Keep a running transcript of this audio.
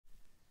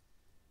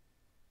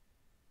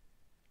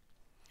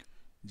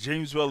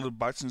James Well, the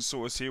Boxing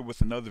Source here with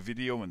another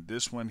video, and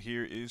this one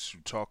here is to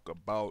talk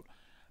about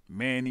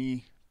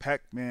Manny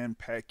Pac-Man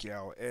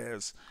Pacquiao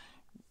as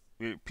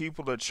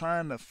people are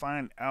trying to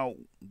find out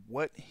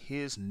what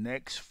his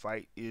next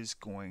fight is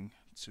going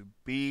to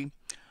be.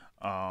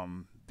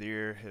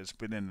 There has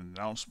been an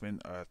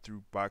announcement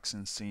through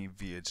Boxing Scene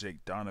via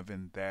Jake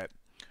Donovan that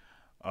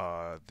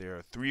there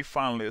are three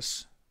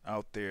finalists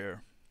out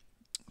there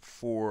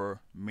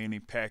for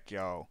Manny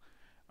Pacquiao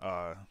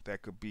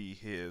that could be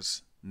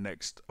his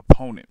next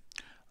opponent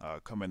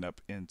coming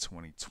up in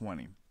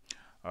 2020.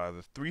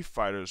 The three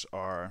fighters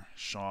are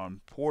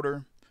Sean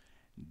Porter,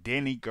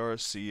 Danny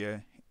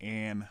Garcia,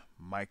 and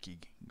Mikey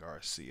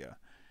Garcia.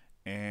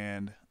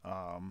 And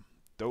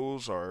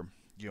those are,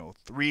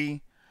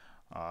 three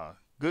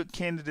good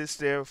candidates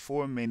there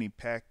for Manny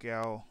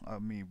Pacquiao. I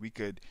mean, we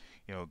could,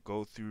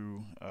 go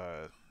through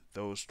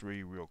those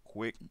three real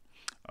quick.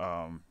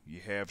 You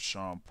have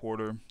Sean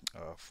Porter,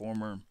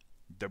 former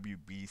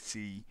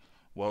WBC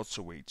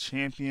welterweight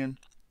champion,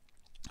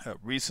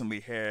 recently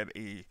had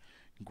a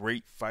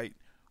great fight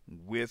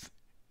with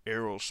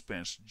Errol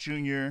Spence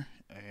Jr.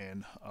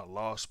 and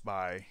lost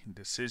by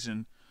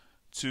decision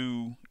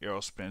to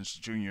Errol Spence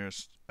Jr.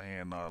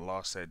 and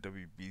lost that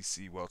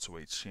WBC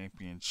welterweight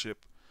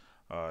championship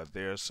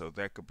there. So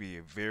that could be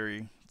a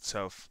very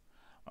tough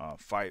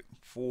fight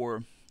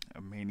for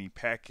Manny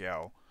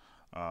Pacquiao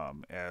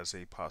as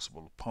a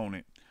possible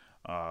opponent.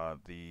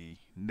 The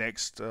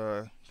next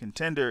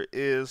contender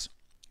is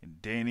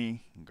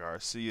Danny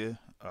Garcia,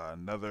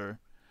 another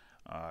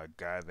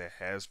guy that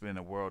has been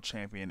a world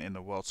champion in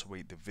the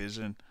welterweight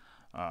division.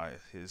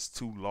 His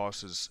two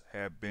losses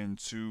have been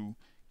to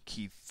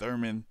Keith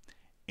Thurman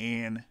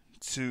and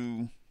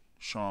to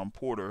Sean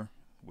Porter,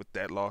 with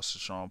that loss to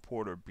Sean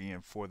Porter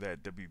being for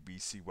that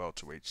WBC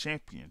welterweight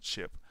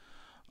championship.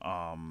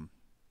 Um,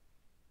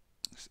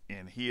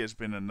 and he has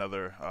been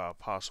another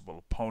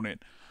possible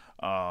opponent.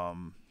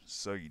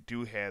 So you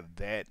do have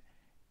that,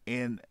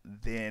 and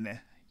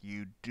then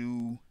you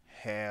do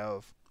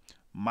have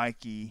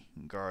Mikey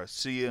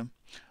Garcia.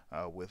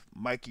 With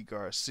Mikey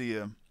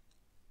Garcia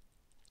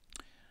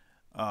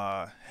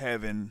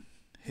having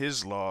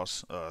his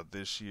loss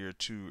this year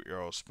to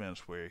Errol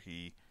Spence, where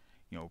he,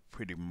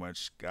 pretty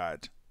much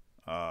got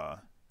uh,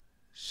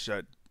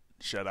 shut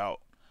shut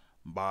out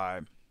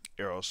by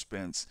Errol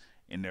Spence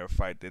in their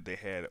fight that they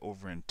had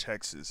over in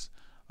Texas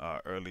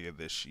earlier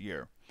this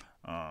year.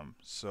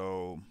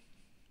 So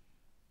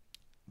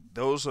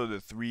those are the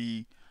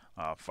three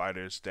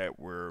fighters that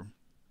were,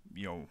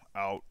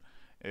 out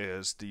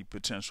as the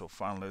potential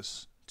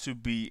finalists to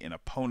be an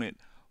opponent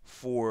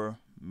for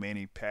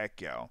Manny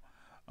Pacquiao.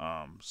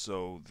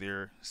 So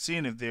they're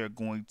seeing if they're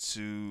going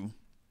to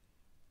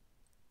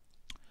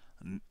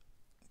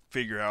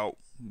figure out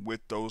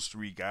with those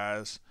three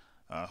guys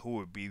who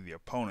would be the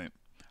opponent.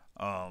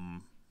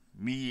 Um,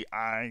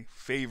 I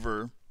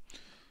favor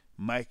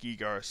Mikey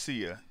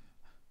Garcia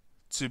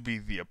to be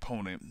the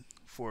opponent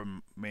for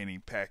Manny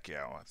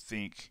Pacquiao. I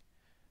think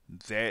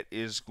that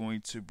is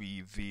going to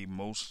be the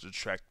most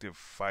attractive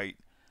fight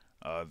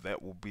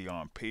that will be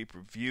on pay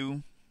per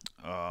view.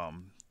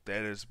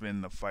 That has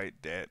been the fight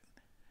that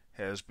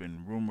has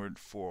been rumored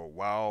for a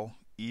while,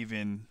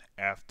 even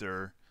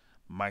after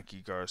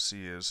Mikey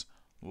Garcia's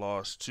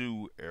loss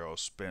to Errol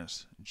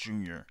Spence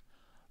Jr.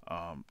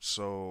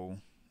 So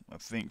I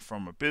think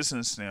from a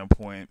business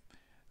standpoint,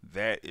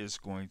 that is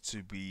going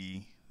to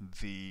be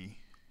the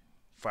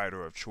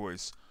fighter of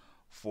choice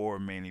for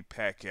Manny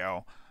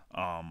Pacquiao.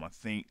 I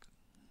think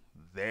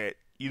that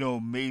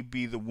may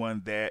be the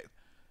one that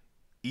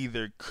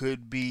either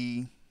could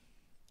be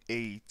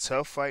a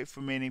tough fight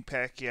for Manny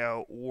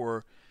Pacquiao,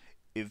 or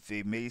if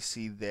they may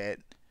see that,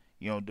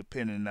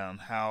 depending on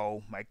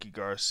how Mikey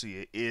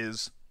Garcia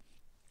is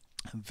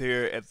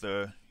there at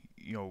the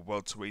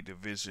welterweight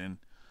division,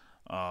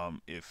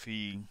 if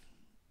he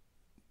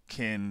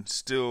can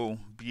still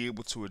be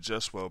able to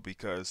adjust well,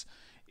 because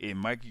in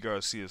Mikey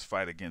Garcia's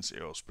fight against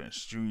Errol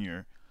Spence Jr.,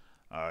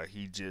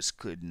 he just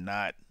could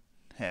not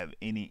have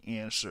any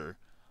answer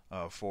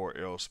for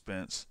Errol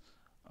Spence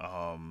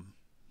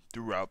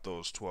throughout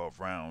those 12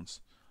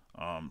 rounds.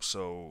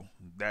 So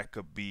that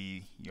could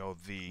be,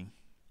 the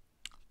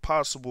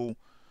possible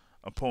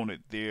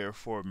opponent there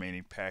for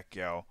Manny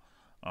Pacquiao.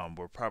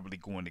 We're probably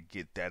going to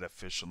get that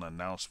official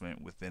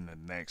announcement within the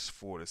next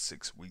 4 to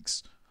 6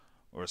 weeks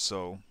or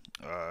so,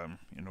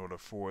 in order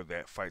for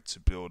that fight to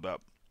build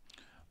up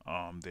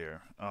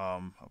there.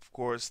 Of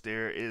course,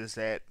 there is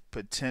that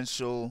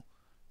potential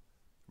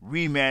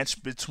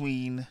rematch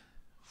between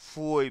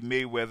Floyd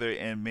Mayweather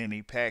and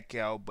Manny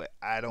Pacquiao, but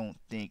I don't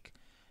think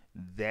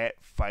that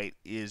fight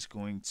is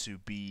going to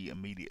be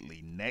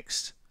immediately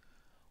next.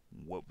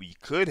 What we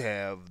could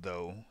have,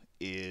 though,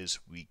 is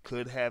we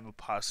could have a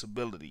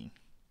possibility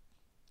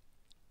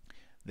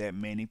that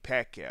Manny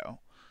Pacquiao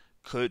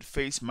could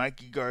face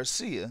Mikey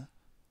Garcia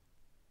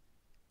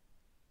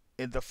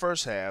in the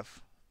first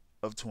half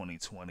of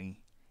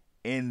 2020,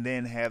 and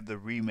then have the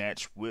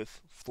rematch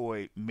with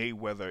Floyd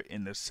Mayweather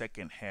in the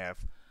second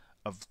half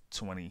of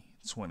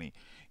 2020,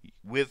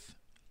 with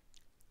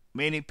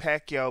Manny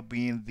Pacquiao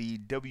being the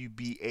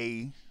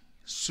WBA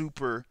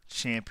super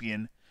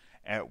champion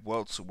at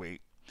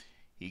welterweight,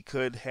 he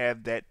could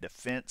have that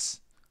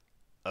defense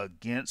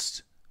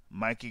against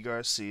Mikey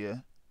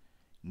Garcia,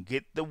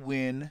 get the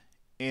win,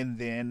 and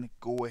then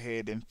go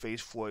ahead and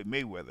face Floyd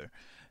Mayweather.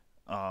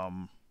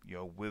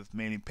 With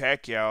Manny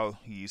Pacquiao,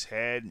 he's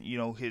had,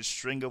 his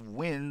string of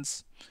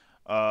wins,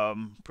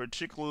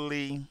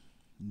 particularly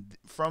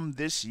from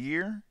this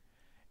year.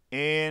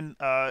 And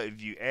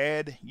if you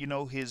add,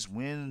 his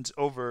wins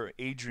over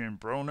Adrian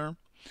Broner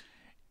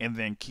and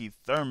then Keith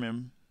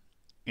Thurman,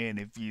 and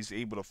if he's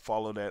able to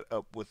follow that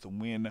up with a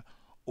win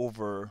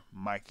over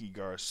Mikey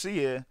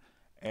Garcia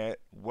at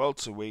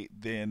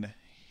welterweight, then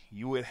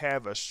you would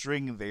have a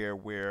string there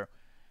where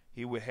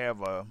he would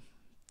have a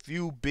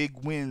few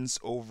big wins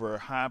over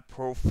high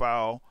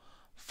profile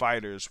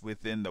fighters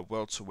within the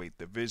welterweight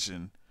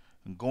division,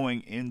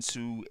 going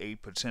into a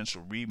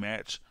potential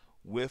rematch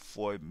with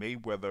Floyd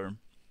Mayweather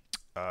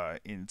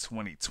in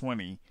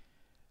 2020.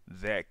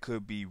 That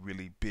could be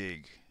really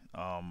big.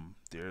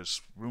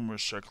 There's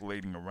rumors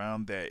circulating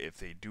around that if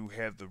they do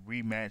have the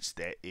rematch,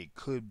 that it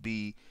could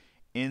be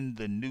in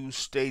the new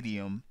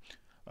stadium.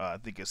 I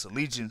think it's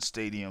Allegiant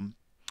Stadium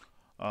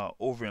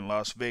over in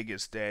Las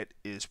Vegas, that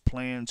is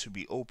planned to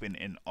be open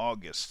in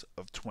August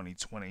of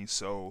 2020.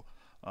 So,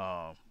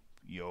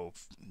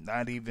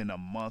 not even a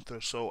month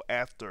or so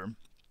after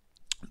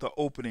the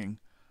opening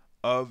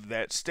of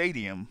that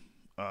stadium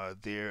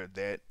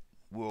that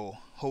will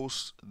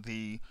host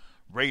the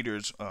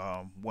Raiders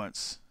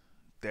once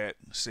that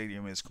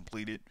stadium is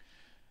completed,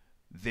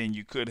 then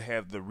you could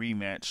have the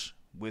rematch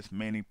with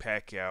Manny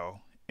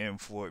Pacquiao and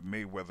Floyd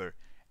Mayweather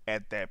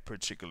at that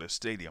particular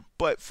stadium.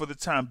 But for the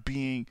time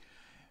being,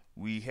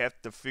 we have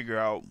to figure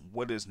out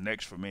what is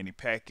next for Manny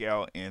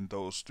Pacquiao, and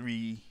those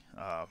three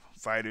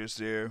fighters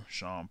there,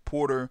 Sean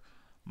Porter,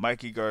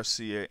 Mikey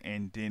Garcia,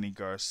 and Danny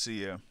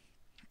Garcia,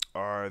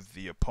 are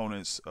the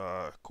opponents,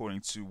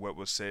 according to what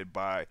was said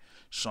by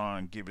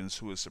Sean Gibbons,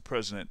 who is the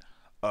president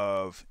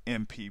of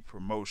MP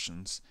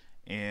Promotions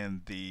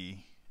and the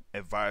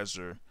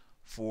advisor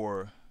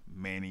for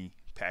Manny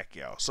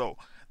Pacquiao. So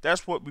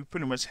that's what we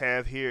pretty much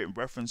have here in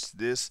reference to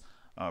this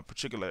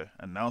particular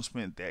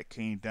announcement that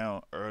came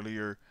down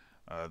earlier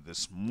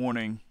this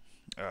morning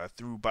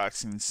through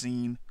Boxing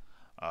Scene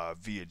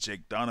via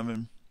Jake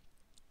Donovan.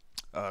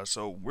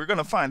 So we're going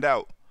to find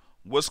out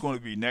what's going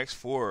to be next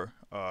for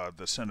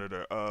the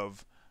senator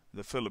of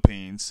the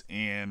Philippines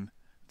and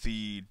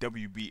the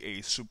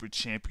WBA super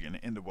champion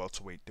in the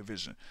welterweight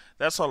division.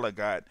 That's all I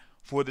got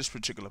for this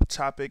particular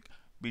topic.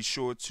 Be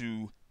sure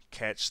to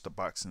catch the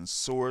Boxing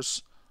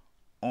Source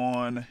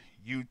on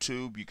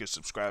YouTube. You can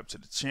subscribe to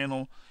the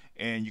channel,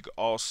 and you can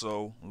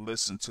also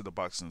listen to the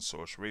Boxing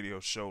Source radio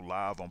show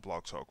live on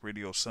Blog Talk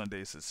Radio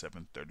Sundays at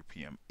 7:30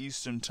 p.m.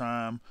 Eastern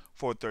Time,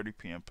 4:30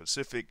 p.m.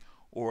 Pacific,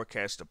 or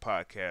catch the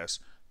podcast.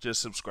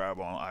 Just subscribe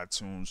on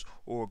iTunes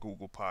or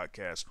Google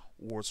Podcasts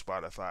or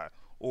Spotify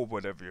or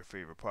whatever your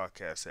favorite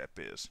podcast app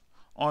is.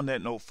 On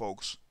that note,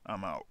 folks,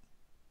 I'm out.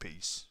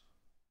 Peace.